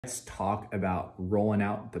Let's talk about rolling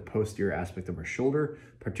out the posterior aspect of our shoulder,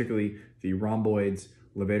 particularly the rhomboids,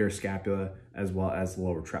 levator scapula, as well as the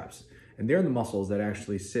lower traps. And they're the muscles that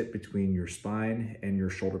actually sit between your spine and your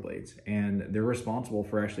shoulder blades. And they're responsible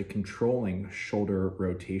for actually controlling shoulder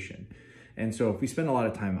rotation. And so if we spend a lot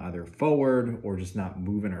of time either forward or just not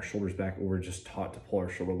moving our shoulders back, or we're just taught to pull our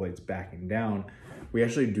shoulder blades back and down, we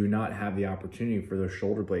actually do not have the opportunity for those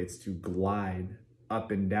shoulder blades to glide up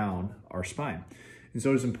and down our spine. And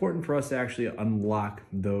so it's important for us to actually unlock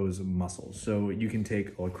those muscles. So you can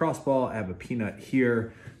take a lacrosse ball, have a peanut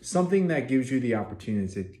here, something that gives you the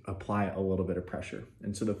opportunity to apply a little bit of pressure.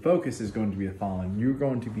 And so the focus is going to be the following. You're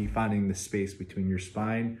going to be finding the space between your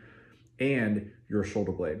spine and your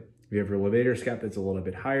shoulder blade. You have your levator scap that's a little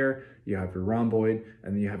bit higher, you have your rhomboid,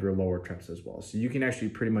 and then you have your lower traps as well. So you can actually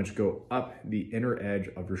pretty much go up the inner edge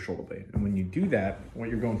of your shoulder blade. And when you do that, what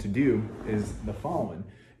you're going to do is the following.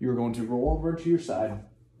 You're going to roll over to your side,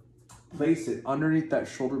 place it underneath that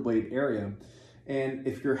shoulder blade area. And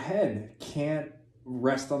if your head can't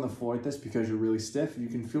rest on the floor like this because you're really stiff, you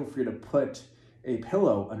can feel free to put a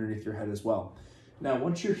pillow underneath your head as well. Now,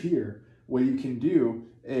 once you're here, what you can do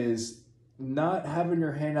is not having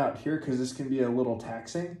your hand out here, because this can be a little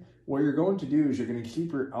taxing. What you're going to do is you're going to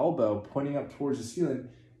keep your elbow pointing up towards the ceiling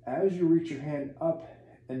as you reach your hand up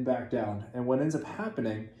and back down. And what ends up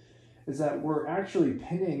happening is that we're actually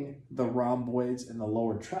pinning the rhomboids and the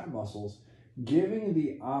lower trap muscles, giving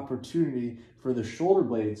the opportunity for the shoulder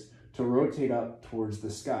blades to rotate up towards the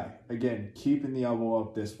sky. Again, keeping the elbow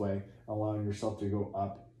up this way, allowing yourself to go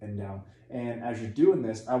up and down. And as you're doing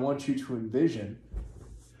this, I want you to envision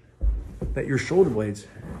that your shoulder blades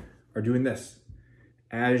are doing this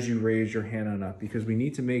as you raise your hand on up, because we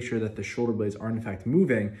need to make sure that the shoulder blades are in fact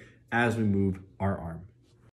moving as we move our arm.